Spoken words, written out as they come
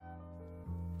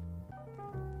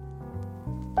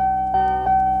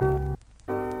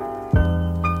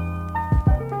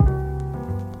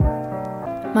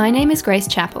My name is Grace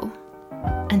Chappell,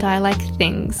 and I like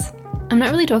things. I'm not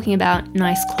really talking about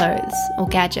nice clothes or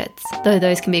gadgets, though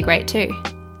those can be great too.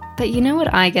 But you know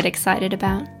what I get excited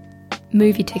about?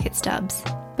 Movie ticket stubs,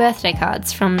 birthday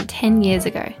cards from 10 years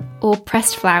ago, or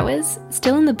pressed flowers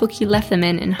still in the book you left them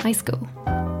in high school.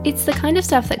 It's the kind of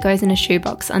stuff that goes in a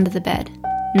shoebox under the bed,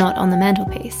 not on the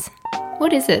mantelpiece.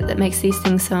 What is it that makes these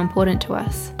things so important to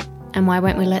us? And why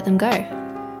won't we let them go?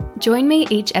 Join me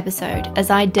each episode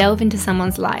as I delve into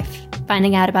someone's life,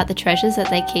 finding out about the treasures that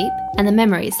they keep and the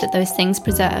memories that those things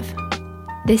preserve.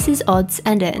 This is Odds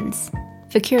and Ends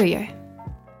for Curio.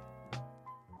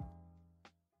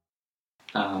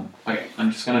 Okay, I'm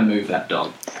just going to move that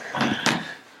dog.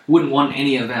 Wouldn't want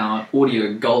any of our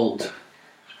audio gold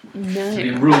to be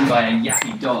ruined by a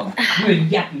yappy dog. You're a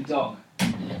yappy dog.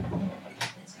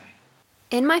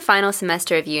 In my final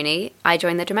semester of uni, I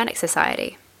joined the Dramatic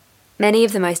Society. Many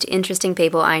of the most interesting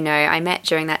people I know I met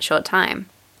during that short time,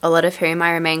 a lot of whom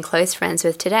I remain close friends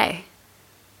with today.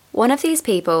 One of these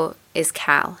people is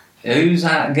Cal. Who's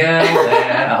that girl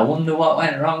there? I wonder what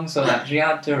went wrong so that she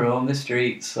had to roam the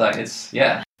streets.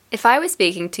 If I was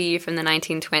speaking to you from the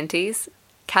 1920s,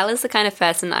 Cal is the kind of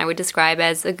person I would describe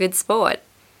as a good sport.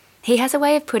 He has a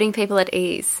way of putting people at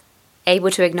ease, able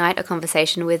to ignite a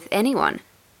conversation with anyone,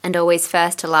 and always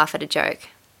first to laugh at a joke.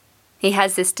 He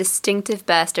has this distinctive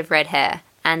burst of red hair,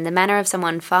 and the manner of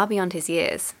someone far beyond his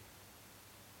years.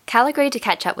 Cal agreed to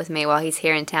catch up with me while he's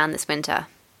here in town this winter.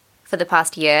 For the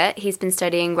past year, he's been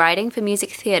studying writing for music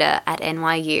theatre at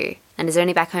NYU, and is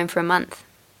only back home for a month.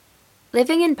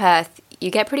 Living in Perth,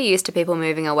 you get pretty used to people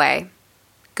moving away,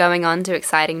 going on to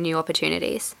exciting new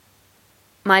opportunities.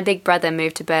 My big brother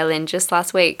moved to Berlin just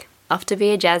last week, off to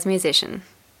be a jazz musician.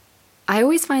 I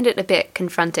always find it a bit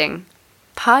confronting.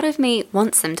 Part of me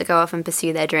wants them to go off and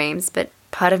pursue their dreams, but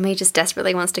part of me just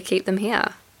desperately wants to keep them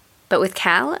here. But with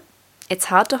Cal, it's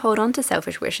hard to hold on to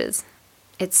selfish wishes.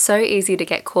 It's so easy to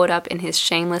get caught up in his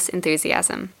shameless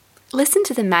enthusiasm. Listen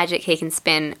to the magic he can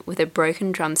spin with a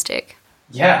broken drumstick.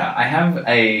 Yeah, I have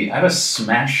a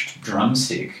smashed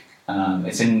drumstick.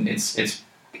 It's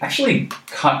actually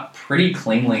cut pretty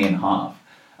cleanly in half.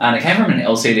 And it came from an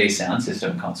LCD Sound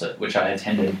System concert, which I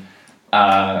attended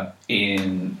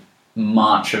in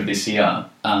March of this year.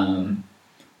 The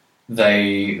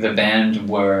band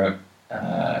had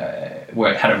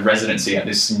a residency at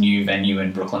this new venue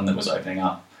in Brooklyn that was opening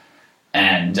up,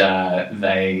 and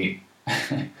they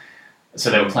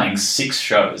were playing 6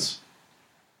 shows,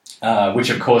 which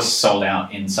of course sold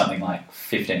out in something like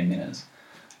 15 minutes,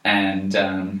 and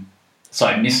so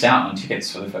I missed out on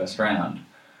tickets for the first round.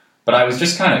 But I was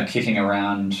just kind of kicking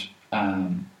around.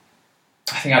 I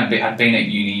think I'd been at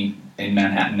uni in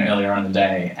Manhattan earlier on in the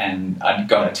day, and I'd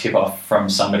got a tip-off from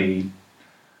somebody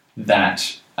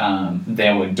that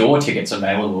there were door tickets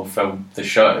available for the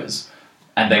shows,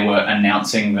 and they were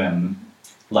announcing them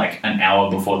like an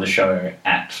hour before the show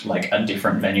at like a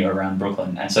different venue around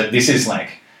Brooklyn. And so this is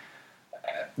like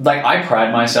I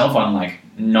pride myself on like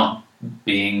not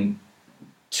being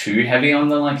too heavy on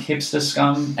the like hipster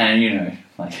scum, and you know,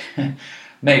 like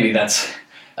maybe that's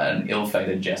an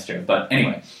ill-fated gesture, but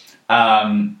anyway,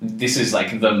 this is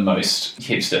like the most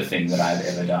hipster thing that I've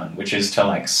ever done, which is to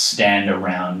like stand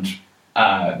around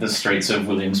the streets of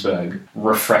Williamsburg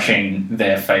refreshing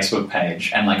their Facebook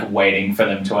page and like waiting for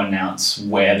them to announce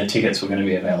where the tickets were going to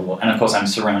be available. And of course I'm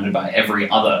surrounded by every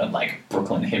other like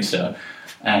Brooklyn hipster,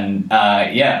 and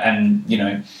and you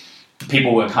know,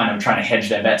 people were kind of trying to hedge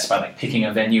their bets by like picking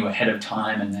a venue ahead of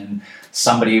time, and then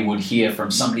somebody would hear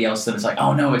from somebody else that it's like,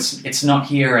 oh no, it's not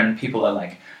here, and people are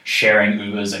like sharing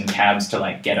Ubers and cabs to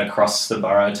like get across the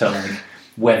borough to like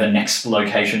where the next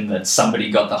location that somebody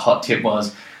got the hot tip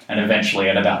was. And eventually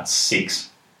at about 6,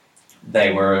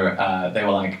 they were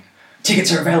like,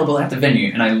 tickets are available at the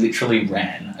venue, and I literally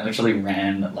ran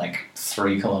like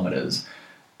 3 kilometers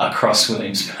across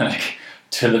Williamsburg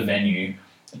to the venue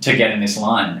to get in this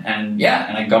line, and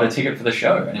I got a ticket for the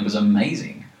show, and it was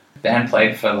amazing. The band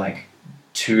played for like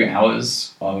 2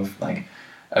 hours of like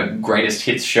a greatest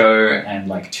hits show and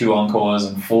like 2 encores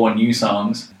and 4 new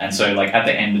songs. And so like at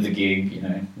the end of the gig, you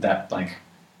know, that like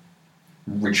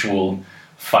ritual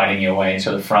fighting your way to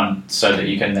the front so that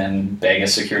you can then beg a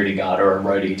security guard or a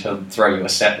roadie to throw you a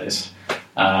set list.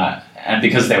 And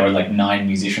because there were like 9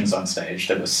 musicians on stage,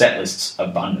 there were set lists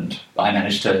abundant. I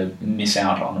managed to miss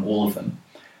out on all of them.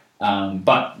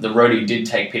 But the roadie did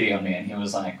take pity on me, and he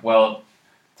was like, well,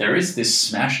 there is this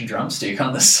smashed drumstick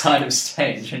on the side of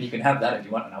stage, and you can have that if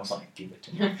you want. And I was like, give it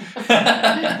to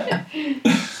me.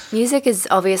 Music is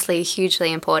obviously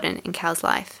hugely important in Cal's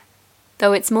life,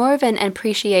 though it's more of an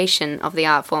appreciation of the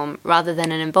art form rather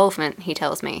than an involvement, he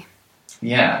tells me.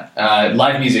 Yeah,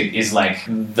 live music is like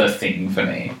the thing for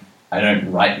me. I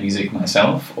don't write music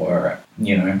myself, or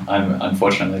I'm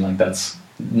unfortunately like that's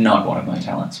not one of my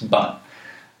talents. But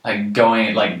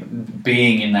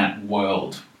being in that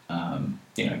world,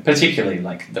 particularly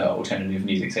like the alternative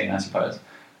music scene, I suppose,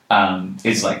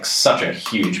 is like such a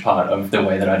huge part of the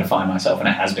way that I define myself, and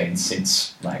it has been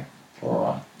since like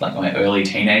my early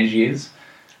teenage years,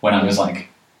 when I was like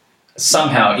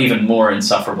somehow even more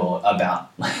insufferable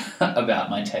about about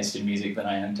my taste in music than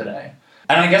I am today.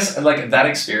 And I guess like that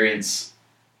experience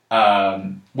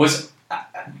was,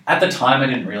 at the time I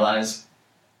didn't realize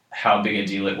how big a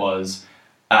deal it was.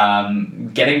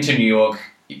 Getting to New York,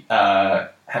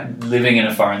 living in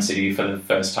a foreign city for the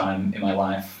first time in my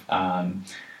life,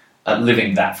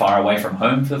 living that far away from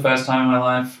home for the first time in my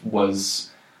life was,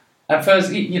 at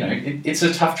first, it's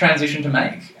a tough transition to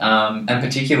make, and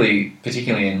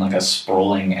particularly in like a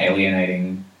sprawling,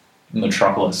 alienating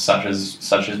metropolis such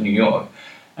as New York.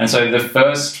 And so the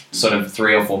first sort of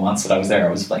 3 or 4 months that I was there,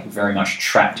 I was like very much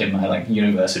trapped in my like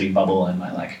university bubble and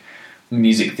my like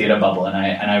music theatre bubble, and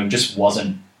I just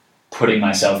wasn't putting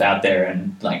myself out there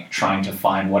and like trying to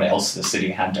find what else the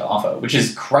city had to offer, which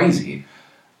is crazy.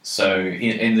 So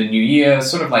in the new year,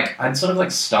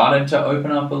 I'd started to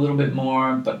open up a little bit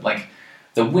more, but like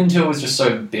the winter was just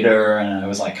so bitter, and I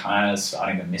was like kind of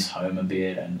starting to miss home a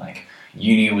bit, and like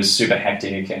uni was super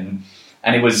hectic, and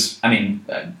it was, I mean,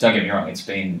 don't get me wrong, it's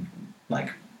been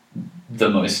like the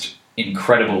most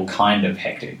incredible kind of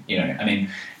hectic, I mean,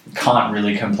 can't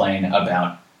really complain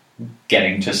about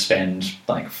getting to spend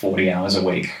like 40 hours a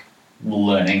week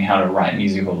learning how to write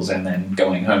musicals and then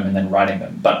going home and then writing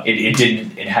them. But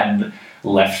it hadn't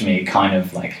left me kind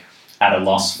of like at a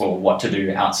loss for what to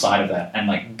do outside of that. And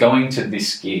like going to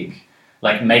this gig,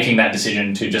 like making that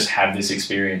decision to just have this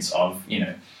experience of,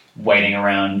 waiting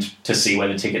around to see where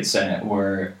the tickets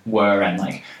were and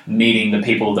like meeting the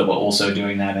people that were also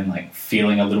doing that, and like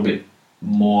feeling a little bit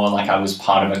more like I was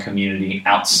part of a community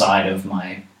outside of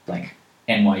my like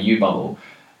NYU bubble.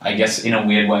 I guess in a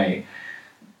weird way,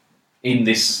 in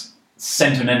this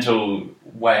sentimental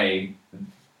way,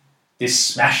 this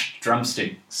smashed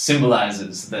drumstick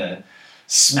symbolizes the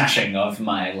smashing of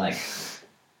my like.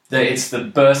 It's the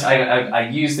burst. I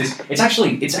use this. It's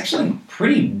actually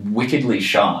pretty wickedly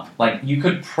sharp. Like you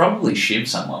could probably shiv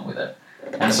someone with it,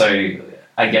 and so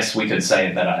I guess we could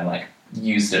say that I like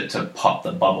used it to pop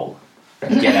the bubble,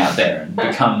 and get out there and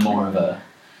become more of a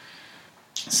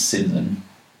citizen.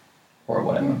 Or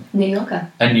whatever. New Yorker.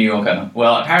 A New Yorker.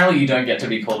 Well, apparently you don't get to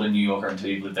be called a New Yorker until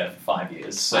you've lived there for 5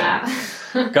 years. So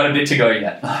got a bit to go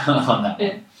yet on that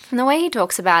one. From the way he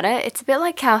talks about it, it's a bit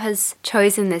like Cal has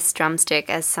chosen this drumstick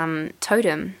as some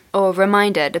totem or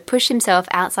reminder to push himself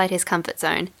outside his comfort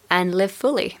zone and live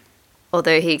fully.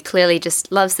 Although he clearly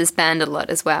just loves this band a lot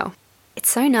as well. It's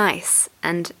so nice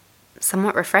and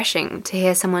somewhat refreshing to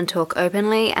hear someone talk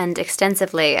openly and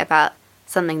extensively about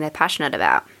something they're passionate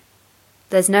about.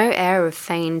 There's no air of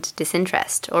feigned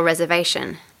disinterest or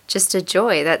reservation, just a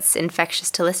joy that's infectious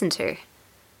to listen to.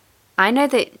 I know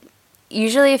that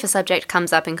usually if a subject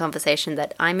comes up in conversation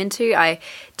that I'm into, I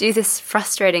do this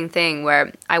frustrating thing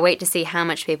where I wait to see how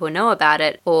much people know about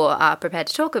it or are prepared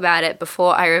to talk about it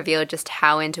before I reveal just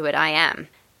how into it I am.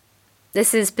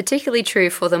 This is particularly true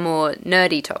for the more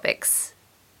nerdy topics,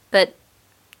 but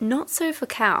not so for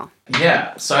Cal.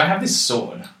 Yeah, so I have this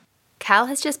sword. Cal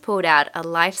has just pulled out a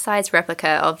life-size replica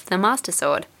of the Master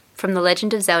Sword from the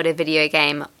Legend of Zelda video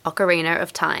game Ocarina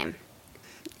of Time.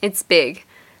 It's big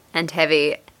and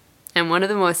heavy and one of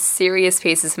the most serious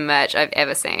pieces of merch I've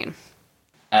ever seen.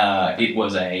 It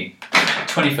was a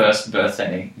 21st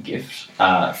birthday gift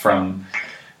from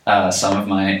some of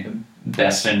my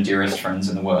best and dearest friends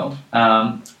in the world.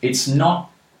 It's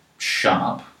not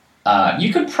sharp.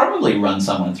 You could probably run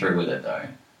someone through with it though,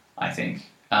 I think.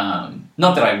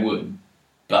 Not that I would,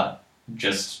 but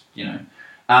just, yeah,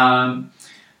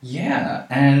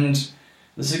 and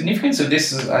the significance of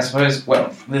this is, I suppose,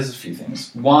 well, there's a few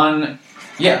things. One,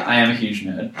 yeah, I am a huge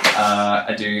nerd.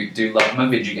 I do love my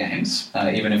video games,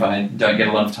 even if I don't get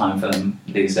a lot of time for them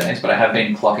these days, but I have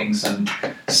been clocking some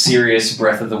serious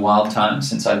Breath of the Wild time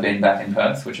since I've been back in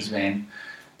Perth, which has been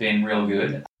real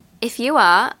good. If you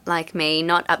are, like me,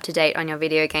 not up to date on your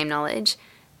video game knowledge,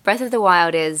 Breath of the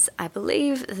Wild is, I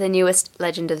believe, the newest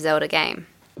Legend of Zelda game.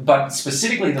 But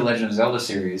specifically the Legend of Zelda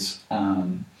series,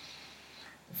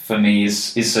 for me,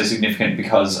 is so significant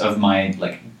because of my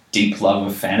like deep love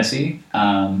of fantasy.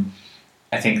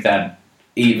 I think that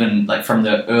even like from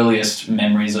the earliest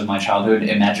memories of my childhood,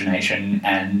 imagination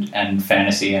and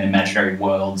fantasy and imaginary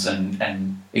worlds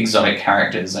and exotic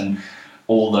characters and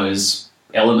all those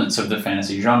elements of the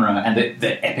fantasy genre, and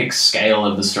the epic scale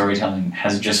of the storytelling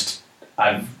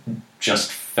I've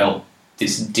just felt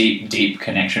this deep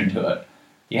connection to it.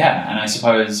 Yeah, and I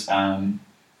suppose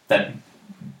that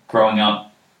growing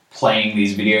up playing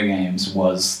these video games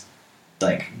was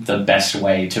like the best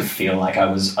way to feel like I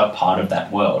was a part of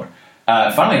that world.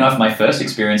 Funnily enough, my first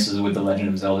experiences with the Legend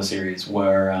of Zelda series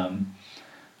were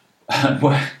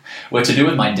to do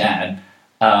with my dad,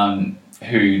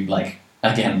 who, like,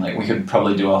 again, like, we could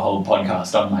probably do a whole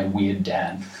podcast on my weird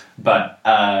dad. But,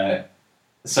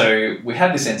 so we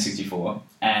had this N64,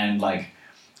 and, like,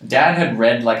 Dad had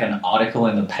read, like, an article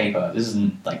in the paper, this is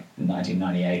in, like,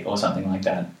 1998 or something like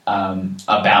that,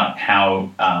 about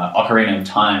how Ocarina of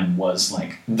Time was,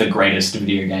 like, the greatest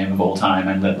video game of all time,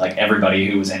 and that, like, everybody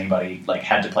who was anybody, like,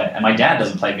 had to play it. And my dad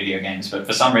doesn't play video games, but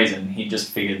for some reason he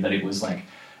just figured that it was, like,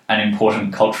 an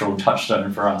important cultural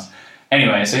touchstone for us.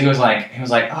 Anyway, so he was like,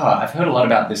 oh, I've heard a lot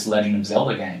about this Legend of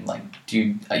Zelda game. Like,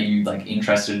 are you like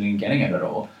interested in getting it at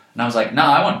all? And I was like, no,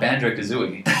 I want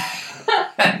Banjo-Kazooie.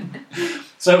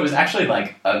 So it was actually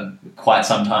like quite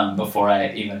some time before I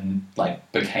even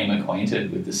like became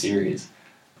acquainted with the series.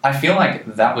 I feel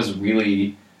like that was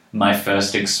really my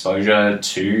first exposure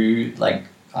to like,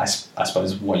 I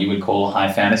suppose what you would call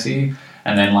high fantasy.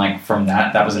 And then like from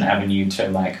that was an avenue to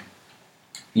like,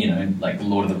 you know, like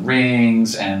Lord of the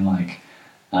Rings and like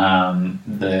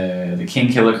the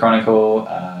Kingkiller Chronicle,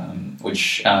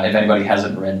 which if anybody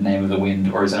hasn't read Name of the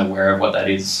Wind or isn't aware of what that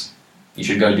is, you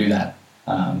should go do that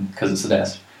because it's the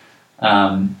best.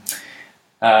 And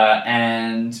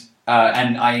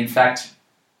I, in fact,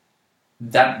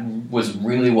 that was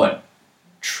really what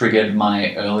triggered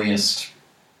my earliest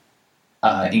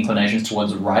inclinations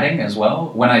towards writing as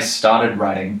well. When I started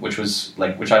writing, which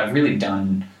I've really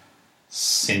done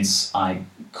since I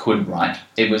could write.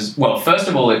 It was, well, first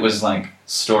of all, it was like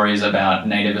stories about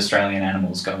native Australian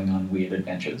animals going on weird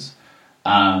adventures.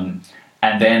 And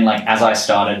then like as I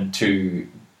started to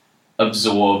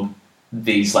absorb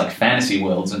these like fantasy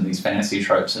worlds and these fantasy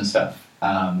tropes and stuff,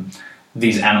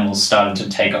 these animals started to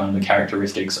take on the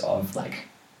characteristics of like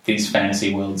these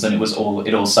fantasy worlds, and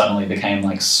it all suddenly became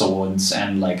like swords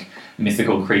and like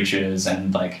mythical creatures,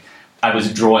 and like I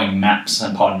was drawing maps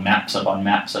upon maps upon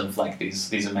maps of like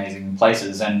these amazing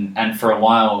places, and for a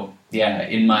while, yeah,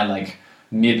 in my like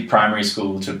mid-primary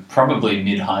school to probably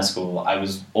mid-high school, I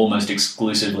was almost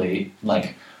exclusively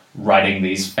like writing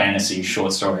these fantasy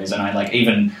short stories, and I like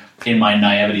even in my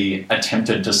naivety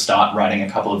attempted to start writing a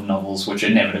couple of novels which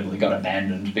inevitably got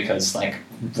abandoned because like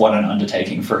what an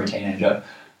undertaking for a teenager.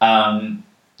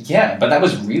 Yeah, but that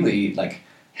was really like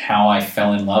how I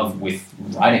fell in love with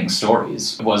writing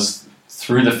stories, was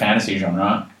through the fantasy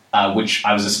genre, which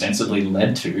I was ostensibly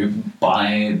led to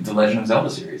by the Legend of Zelda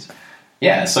series.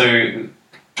 Yeah, so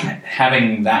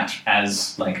having that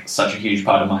as like such a huge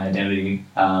part of my identity,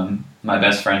 my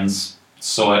best friends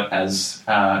saw it as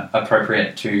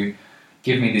appropriate to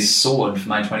give me this sword for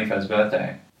my 21st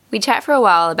birthday. We chat for a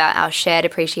while about our shared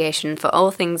appreciation for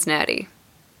all things nerdy.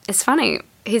 It's funny,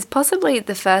 he's possibly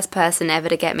the first person ever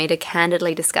to get me to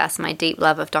candidly discuss my deep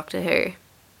love of Doctor Who.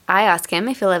 I ask him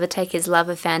if he'll ever take his love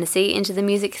of fantasy into the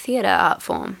music theatre art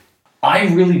form. I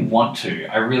really want to.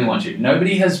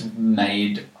 Nobody has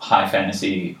made high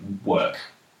fantasy work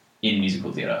in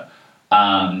musical theatre.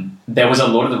 There was a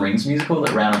Lord of the Rings musical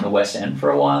that ran on the West End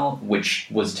for a while, which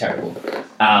was terrible.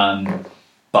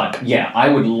 But yeah, I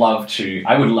would love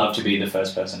to be the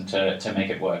first person to make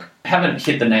it work. I haven't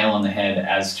hit the nail on the head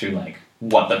as to like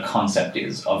what the concept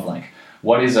is of like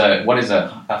what is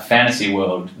a fantasy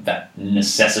world that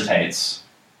necessitates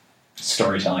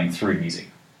storytelling through music.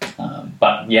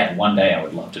 But yeah, one day I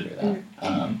would love to do that.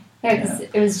 Because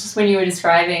it was just when you were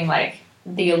describing like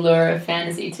the allure of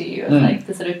fantasy to you, of like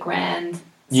the sort of grand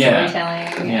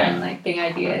storytelling and like big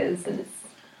ideas, and it's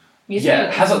musical.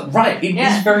 Yeah, it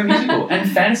is very musical,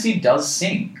 and fantasy does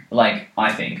sing. Like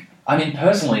I think, I mean,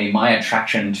 personally, my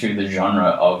attraction to the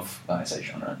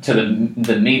to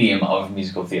the medium of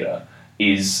musical theatre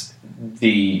is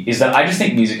that I just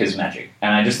think music is magic,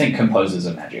 and I just think composers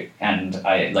are magic, and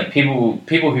I like people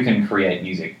who can create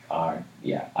music are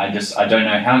I don't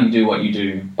know how you do what you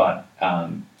do, but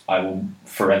I will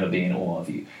forever be in awe of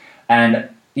you. And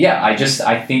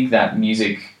I think that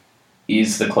music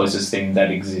is the closest thing that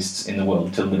exists in the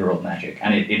world to literal magic,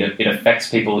 and it affects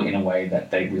people in a way that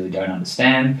they really don't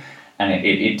understand, and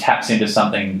it taps into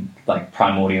something like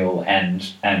primordial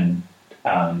and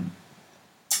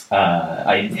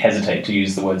I hesitate to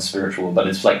use the word spiritual, but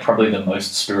it's like probably the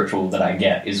most spiritual that I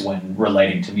get is when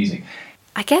relating to music.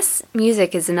 I guess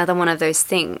music is another one of those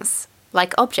things,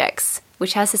 like objects,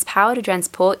 which has this power to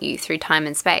transport you through time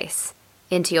and space.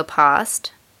 into your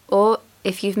past, or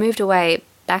if you've moved away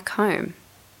back home.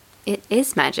 It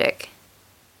is magic.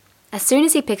 As soon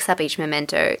as he picks up each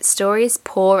memento, stories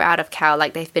pour out of Cal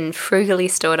like they've been frugally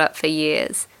stored up for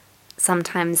years.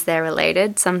 Sometimes they're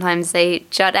related, sometimes they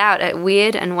jut out at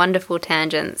weird and wonderful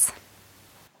tangents.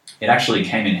 It actually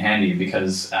came in handy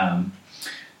because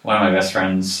one of my best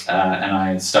friends and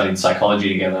I studied psychology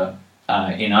together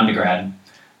in undergrad,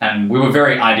 and we were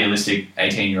very idealistic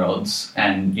 18-year-olds,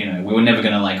 and we were never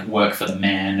going to work for the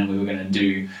man, and we were going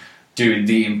to do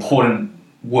the important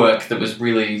work that was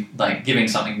really giving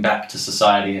something back to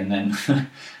society. And then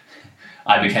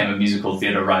I became a musical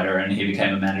theatre writer and he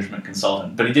became a management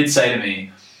consultant. But he did say to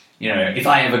me, if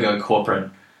I ever go corporate,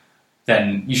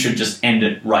 then you should just end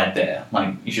it right there.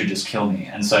 You should just kill me.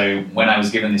 And so when I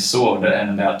was given this sword,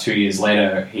 and about 2 years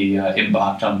later, he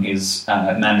embarked on his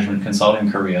management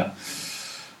consulting career,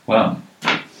 well,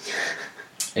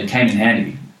 it came in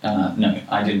handy. No,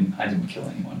 I didn't kill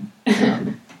anyone,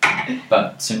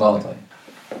 but symbolically.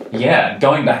 Yeah,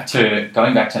 going back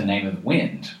to Name of the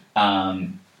Wind.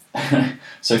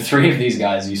 So 3 of these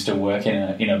guys used to work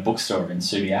in a bookstore in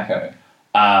Subiaco,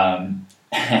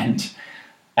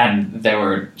 and they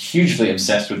were hugely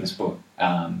obsessed with this book,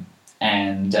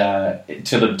 and to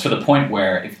the point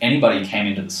where if anybody came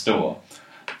into the store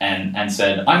and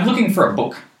said, "I'm looking for a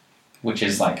book," which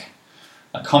is a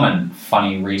common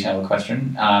funny retail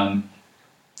question,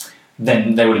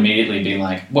 then they would immediately be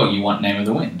like, "Well, you want Name of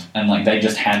the Wind," and they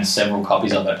just had several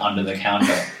copies of it under the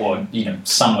counter or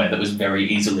somewhere that was very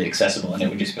easily accessible, and it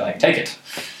would just be like, "Take it."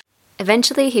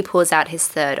 Eventually, he pulls out his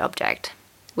third object,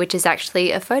 which is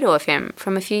actually a photo of him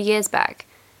from a few years back,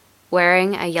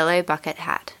 wearing a yellow bucket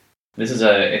hat. This is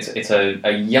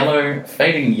a yellow,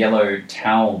 fading yellow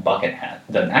towel bucket hat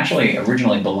that actually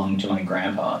originally belonged to my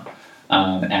grandpa,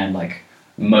 and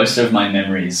most of my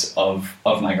memories of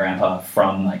my grandpa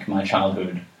from my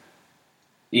childhood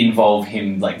involve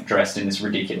him dressed in this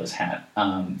ridiculous hat,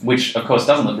 which of course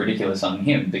doesn't look ridiculous on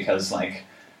him because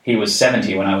he was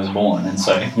 70 when I was born, and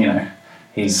so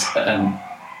he's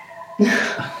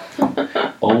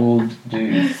old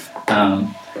dude. No,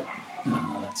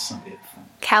 that's not it.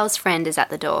 Cal's friend is at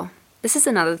the door. This is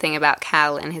another thing about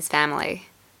Cal and his family.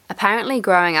 Apparently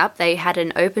growing up they had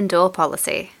an open door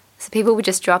policy. So people would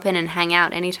just drop in and hang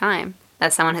out anytime,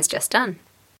 as someone has just done.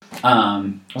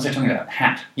 What was I talking about?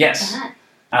 Hat. Yes.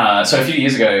 So a few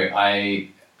years ago, I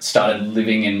started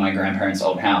living in my grandparents'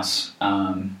 old house,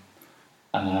 and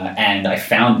I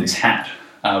found this hat,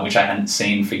 which I hadn't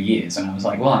seen for years, and I was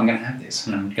like, well, I'm going to have this,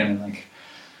 and I'm going to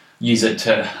use it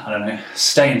to,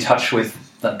 stay in touch with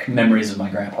memories of my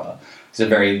grandpa. He's a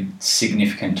very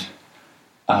significant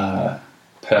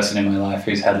person in my life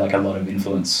who's had a lot of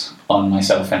influence on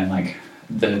myself and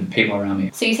the people around me.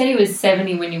 So you said he was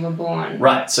 70 when you were born.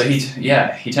 Right. So he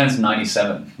turns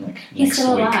 97 he's next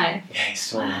still week. Alive. Yeah, he's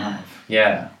still alive.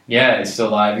 Yeah, he's still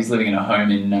alive. He's living in a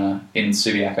home in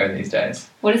Subiaco these days.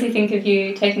 What does he think of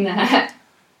you taking the hat?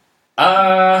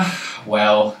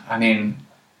 Well,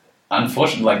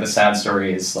 unfortunately, the sad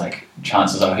story is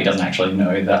chances are he doesn't actually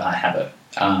know that I have it.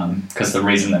 Because the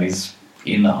reason that he's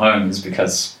in the home is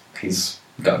because he's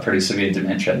got pretty severe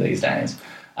dementia these days.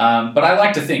 But I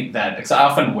like to think that, because I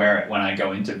often wear it when I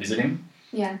go in to visit him.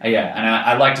 Yeah. Yeah, and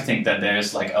I like to think that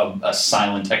there's a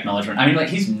silent acknowledgement.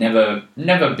 He's never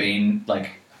been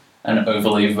an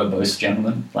overly verbose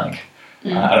gentleman. I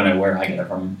don't know where I get it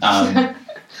from.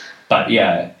 But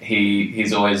yeah,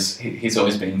 he's always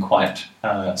been quite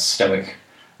stoic.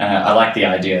 I like the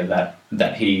idea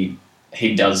that he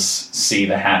does see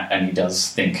the hat and he does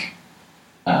think.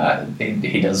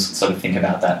 He does sort of think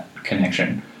about that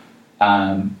connection.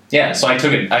 So I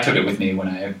took it with me when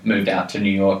I moved out to New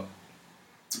York,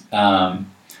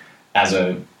 as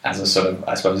a sort of,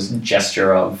 I suppose,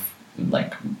 gesture of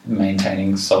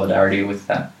maintaining solidarity with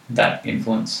that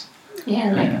influence.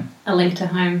 Yeah, a link to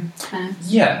home kind of.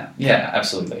 Yeah,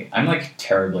 absolutely. I'm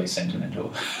terribly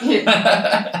sentimental.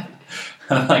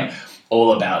 I'm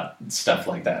all about stuff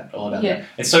like that. All about that.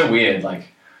 It's so weird.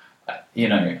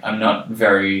 I'm not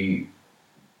very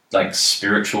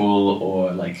spiritual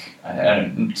or I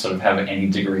don't sort of have any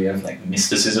degree of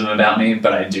mysticism about me,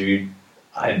 but I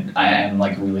am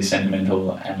really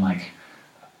sentimental, and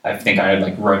I think I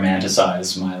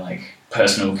romanticize my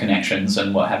personal connections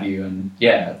and what have you,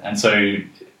 and so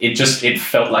it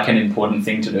felt like an important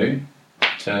thing to do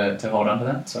to hold on to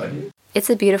that, so I did. It's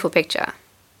a beautiful picture.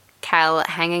 Cal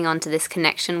hanging on to this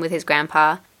connection with his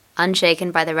grandpa,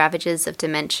 unshaken by the ravages of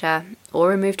dementia or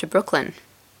removed to Brooklyn.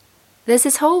 There's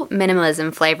this whole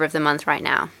minimalism flavour of the month right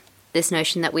now, this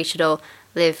notion that we should all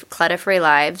live clutter-free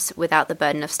lives without the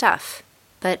burden of stuff.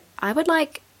 But I would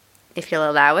like if you'll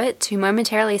allow it, to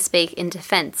momentarily speak in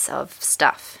defense of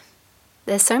stuff.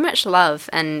 There's so much love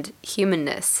and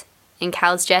humanness in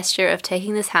Cal's gesture of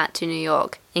taking this hat to New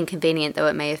York, inconvenient though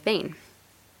it may have been.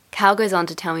 Cal goes on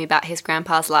to tell me about his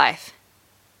grandpa's life.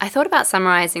 I thought about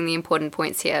summarising the important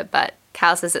points here, but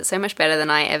Cal says it so much better than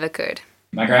I ever could.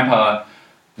 My grandpa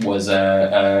was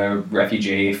a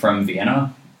refugee from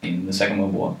Vienna in the Second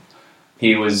World War.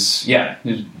 He was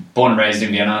born and raised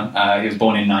in Vienna. He was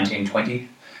born in 1920.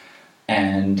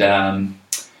 And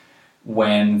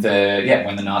when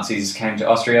the Nazis came to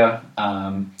Austria,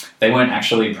 they weren't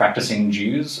actually practicing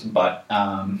Jews, but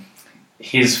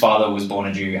his father was born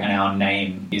a Jew, and our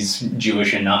name is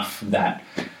Jewish enough that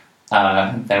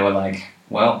they were like,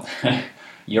 well,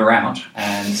 you're out.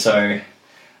 And so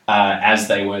as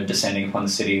they were descending upon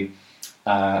the city,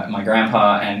 my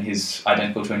grandpa and his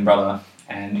identical twin brother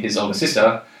and his older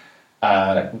sister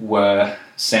were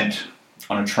sent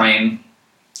on a train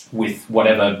with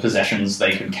whatever possessions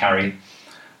they could carry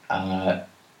out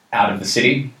of the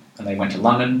city, and they went to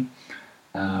London,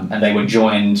 and they were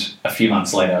joined a few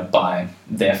months later by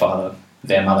their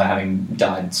mother having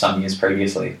died some years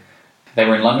previously. They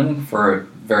were in London for a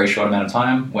very short amount of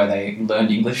time where they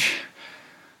learned English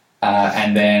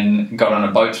and then got on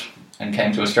a boat and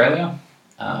came to Australia.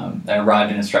 They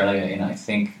arrived in Australia in, I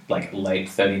think, like late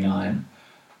 39.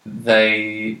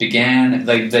 They began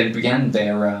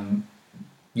their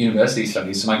university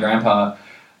studies. So my grandpa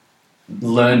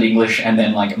learned English and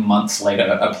then like months later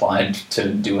applied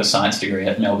to do a science degree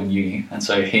at Melbourne Uni. And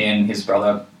so he and his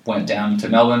brother went down to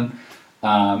Melbourne.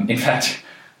 In fact,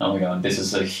 oh my God, this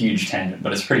is a huge tangent,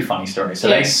 but it's a pretty funny story. So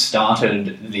They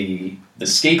started the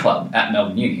ski club at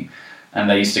Melbourne Uni, and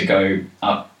they used to go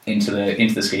up into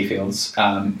the ski fields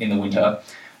in the winter.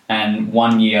 And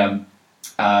one year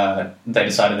they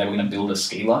decided they were going to build a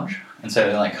ski lodge. And so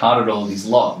they like carted all of these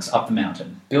logs up the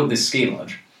mountain, built this ski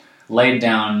lodge, laid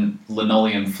down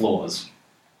linoleum floors,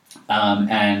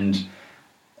 and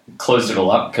closed it all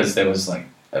up because there was like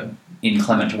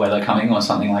inclement weather coming or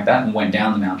something like that, and went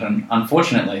down the mountain.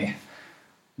 Unfortunately,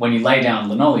 when you lay down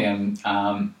linoleum,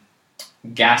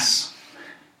 gas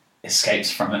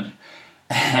escapes from it.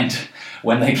 And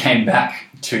when they came back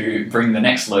to bring the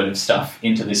next load of stuff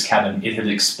into this cabin, it had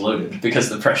exploded because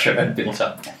the pressure had built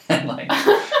up.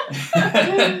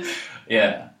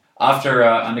 Yeah. After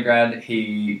undergrad,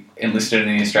 he enlisted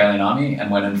in the Australian Army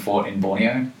and went and fought in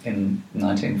Borneo in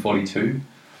 1942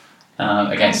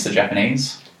 against the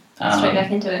Japanese. Straight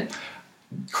back into it.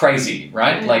 Crazy,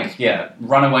 right?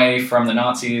 Run away from the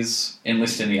Nazis,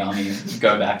 enlist in the army,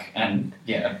 go back and,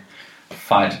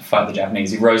 fight the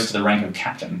Japanese. He rose to the rank of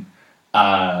captain,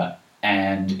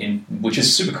 which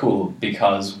is super cool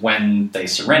because when they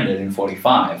surrendered in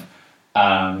 1945,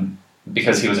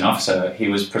 because he was an officer, he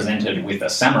was presented with a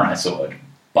samurai sword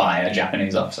by a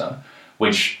Japanese officer,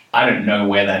 which I don't know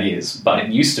where that is, but it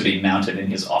used to be mounted in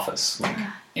his office, like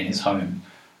in his home.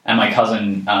 And my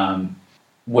cousin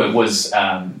was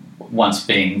once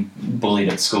being bullied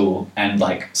at school and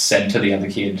like said to the other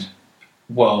kid,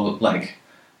 well, like,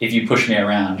 if you push me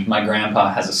around, my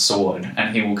grandpa has a sword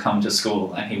and he will come to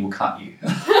school and he will cut you.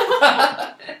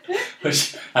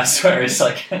 Which I swear is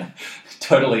like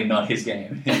totally not his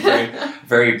game. He's a very,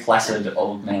 very placid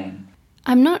old man.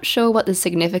 I'm not sure what the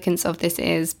significance of this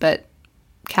is, but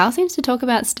Cal seems to talk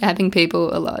about stabbing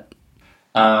people a lot.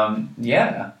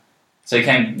 So he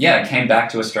came back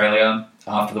to Australia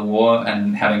after the war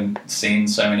and having seen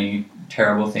so many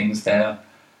terrible things there.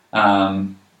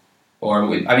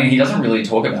 He doesn't really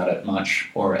talk about it much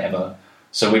or ever.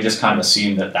 So we just kind of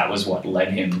assume that was what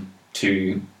led him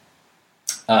to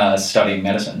studying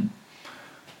medicine,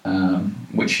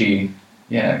 which he,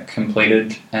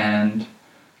 completed and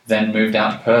then moved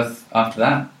out to Perth after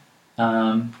that.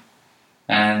 So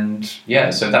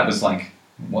that was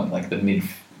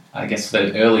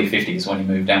the early 50s when he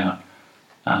moved out.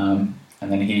 And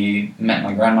then he met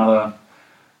my grandmother,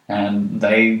 and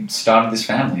they started this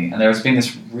family. And there has been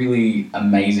this really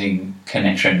amazing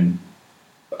connection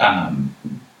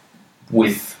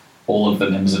with all of the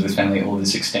members of this family, all of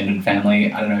this extended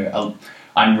family. I don't know,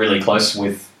 I'm really close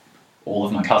with all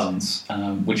of my cousins,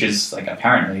 which is like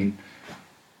apparently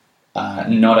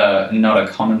not a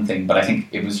common thing, but I think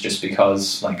it was just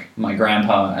because like my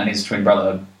grandpa and his twin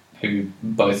brother, who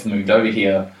both moved over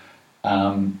here,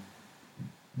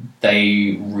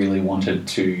 they really wanted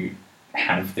to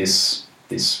have this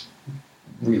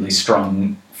really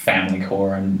strong family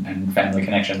core and family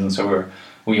connections, and so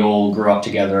we all grew up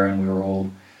together, and we were all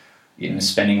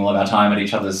spending all of our time at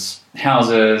each other's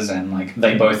houses, and like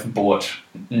they both bought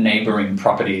neighbouring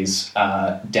properties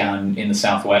down in the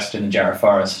southwest in the Jarrah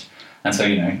Forest, and so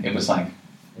it was like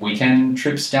weekend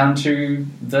trips down to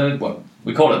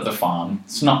we call it the farm.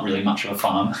 It's not really much of a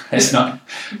farm. There's not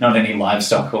any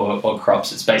livestock or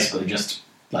crops. It's basically just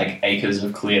like acres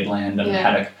of cleared land and a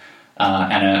paddock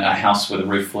and a house with a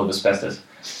roof full of asbestos.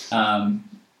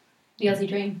 The Aussie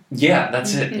dream. Yeah,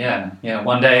 that's it. Yeah.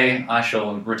 One day I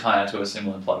shall retire to a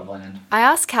similar plot of land. I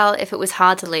asked Cal if it was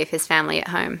hard to leave his family at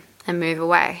home and move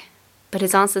away, but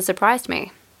his answer surprised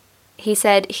me. He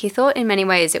said he thought in many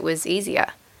ways it was easier,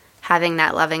 having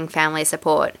that loving family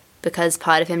support, because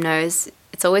part of him knows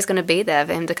it's always going to be there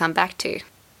for him to come back to.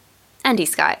 And he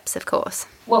Skypes, of course.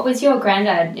 What was your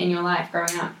granddad in your life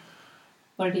growing up?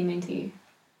 What did he mean to you?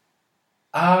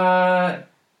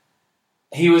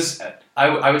 He was,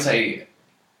 I would say,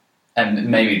 and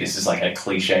maybe this is like a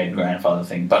cliched grandfather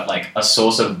thing, but like a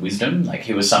source of wisdom. Like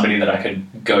he was somebody that I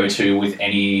could go to with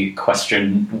any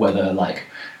question, whether like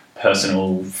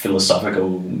personal,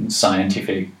 philosophical,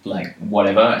 scientific, like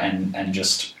whatever, and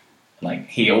just like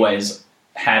he always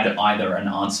had either an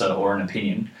answer or an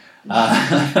opinion.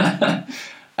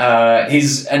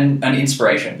 He's an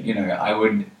inspiration, you know. I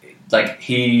would like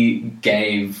he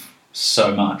gave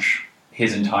so much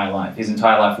his entire life. His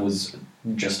entire life was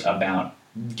just about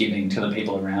giving to the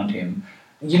people around him.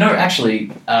 You know,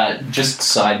 actually, just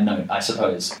side note, I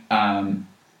suppose,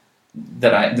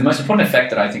 the most important effect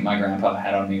that I think my grandpa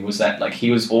had on me was that like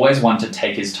he was always one to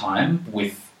take his time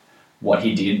with what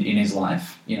he did in his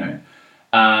life, you know.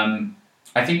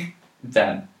 I think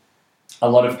that a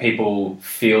lot of people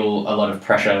feel a lot of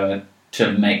pressure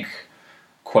to make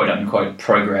quote-unquote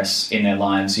progress in their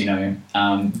lives, you know,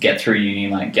 get through uni,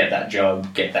 like get that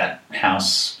job, get that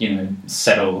house, you know,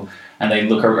 settle, and they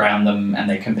look around them and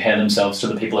they compare themselves to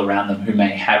the people around them who may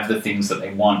have the things that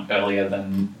they want earlier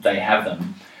than they have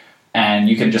them. And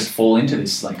you can just fall into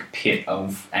this like pit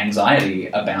of anxiety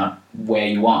about where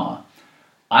you are.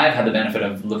 I've had the benefit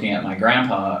of looking at my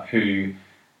grandpa, who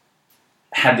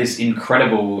had this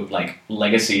incredible like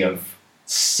legacy of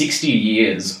 60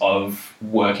 years of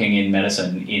working in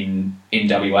medicine in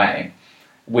WA,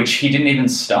 which he didn't even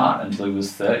start until he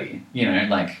was 30. You know,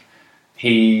 like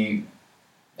he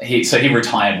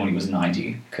retired when he was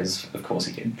 90, because of course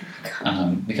he did,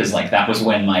 because like that was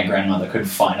when my grandmother could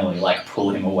finally like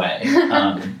pull him away.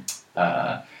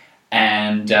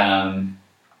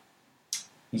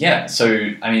 Yeah,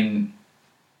 so I mean,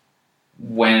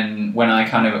 when I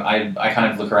kind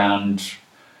of look around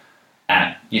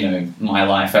at, you know, my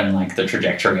life and like the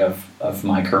trajectory of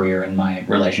my career and my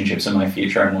relationships and my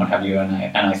future and what have you,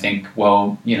 and I think,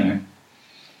 well, you know,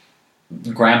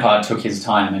 Grandpa took his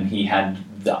time and he had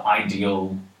the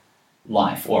ideal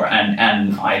life, or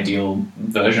an ideal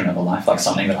version of a life, like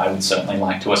something that I would certainly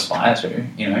like to aspire to,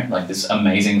 you know, like this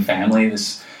amazing family,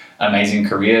 this amazing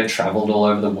career, traveled all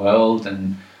over the world,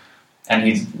 and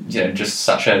he's, you know, just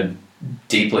such a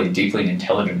deeply, deeply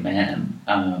intelligent man.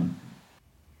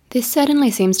 This certainly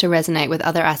seems to resonate with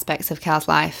other aspects of Cal's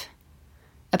life.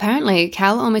 Apparently,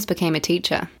 Cal almost became a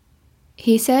teacher.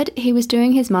 He said he was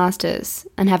doing his master's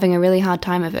and having a really hard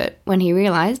time of it when he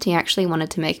realised he actually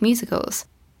wanted to make musicals.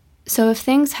 So if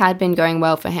things had been going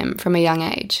well for him from a young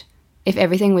age, if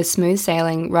everything was smooth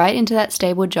sailing right into that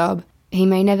stable job, he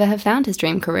may never have found his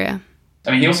dream career.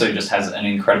 I mean, he also just has an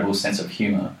incredible sense of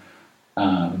humour.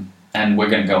 And we're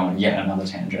going to go on yet another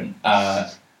tangent.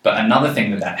 But another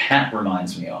thing that hat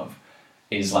reminds me of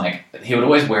is, like, he would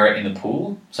always wear it in the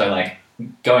pool. So, like,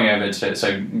 growing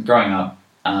up,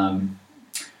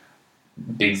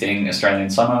 big thing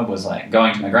Australian summer was, like,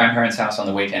 going to my grandparents' house on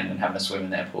the weekend and having a swim in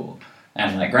their pool.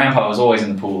 And, like, Grandpa was always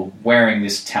in the pool wearing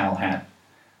this towel hat.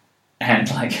 And,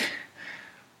 like,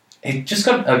 he's just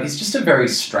a very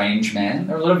strange man.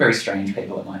 There are a lot of very strange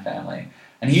people in my family.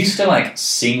 And he used to, like,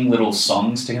 sing little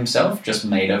songs to himself just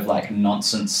made of, like,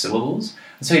 nonsense syllables.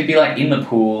 And so he'd be, like, in the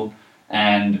pool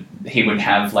and he would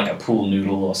have, like, a pool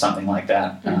noodle or something like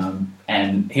that.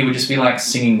 And he would just be, like,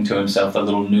 singing to himself a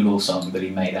little noodle song that he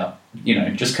made up. You know,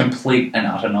 just complete and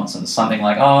utter nonsense. Something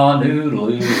like, oh, noodle,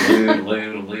 noodle, noodle,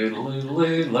 noodle, noodle, noodle,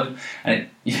 noodle. And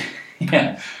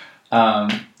yeah.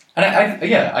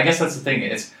 I guess that's the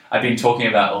thing. I've been talking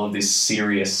about all of this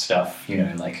serious stuff, you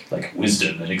know, like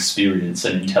wisdom and experience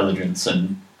and intelligence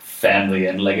and family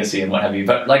and legacy and what have you.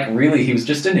 But, like, really, he was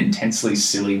just an intensely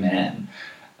silly man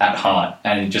at heart.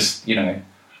 And he just, you know,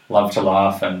 loved to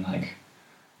laugh and, like,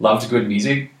 loved good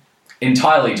music.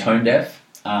 Entirely tone deaf.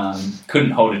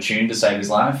 Couldn't hold a tune to save his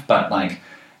life. But, like,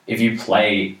 if you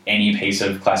play any piece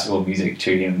of classical music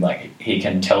to him, like, he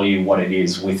can tell you what it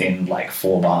is within, like,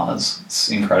 4 bars.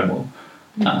 It's incredible.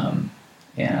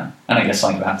 Yeah. And I guess,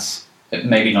 like, that's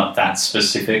maybe not that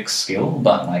specific skill,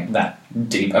 but, like, that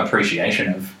deep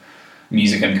appreciation of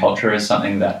music and culture is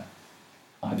something that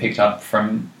I picked up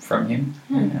from him.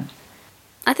 Yeah.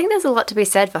 I think there's a lot to be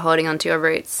said for holding on to your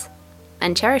roots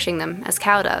and cherishing them as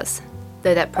Cal does,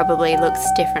 though that probably looks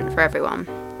different for everyone.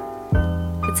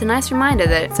 It's a nice reminder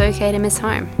that it's okay to miss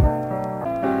home.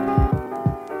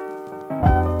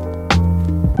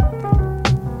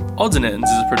 Odds and Ends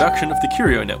is a production of the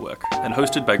Curio Network and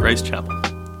hosted by Grace Chappell.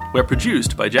 We're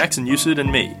produced by Jackson Usud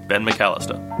and me, Ben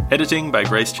McAllister. Editing by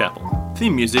Grace Chappell.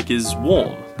 Theme music is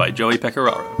Warm by Joey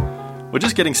Pecoraro. We're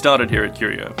just getting started here at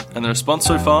Curio, and the response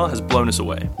so far has blown us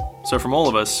away. So from all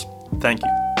of us, thank you.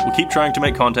 We'll keep trying to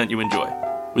make content you enjoy.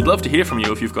 We'd love to hear from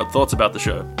you if you've got thoughts about the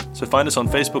show, so find us on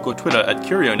Facebook or Twitter at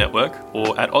Curio Network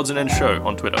or at Odds and Ends Show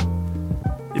on Twitter.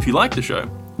 If you like the show,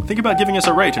 think about giving us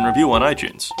a rate and review on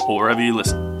iTunes or wherever you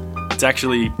listen. It's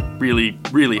actually really,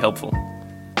 really helpful.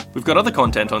 We've got other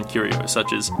content on Curio,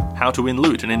 such as How to Win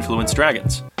Loot and Influence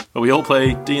Dragons, where we all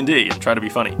play D&D and try to be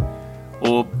funny.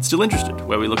 Or Still Interested,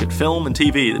 where we look at film and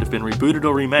TV that have been rebooted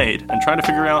or remade and try to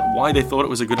figure out why they thought it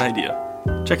was a good idea.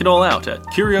 Check it all out at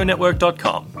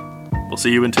curionetwork.com. We'll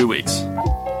see you in 2 weeks.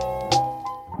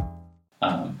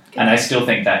 And I still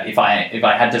think that if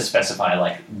I had to specify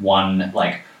like one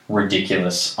like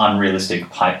ridiculous, unrealistic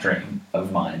pipe dream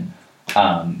of mine,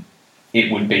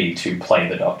 it would be to play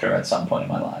the Doctor at some point in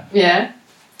my life. Yeah.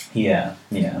 Yeah.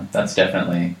 That's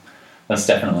definitely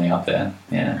up there.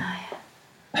 Yeah.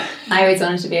 I always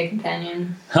wanted to be a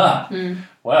companion. Huh.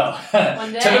 Well,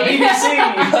 One day. to the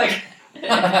BBC. Like.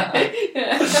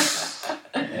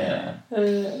 Yeah.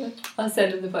 I'll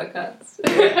send them the podcast.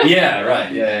 Yeah.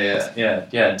 Right.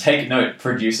 Yeah. Take note,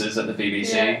 producers at the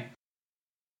BBC. Yeah.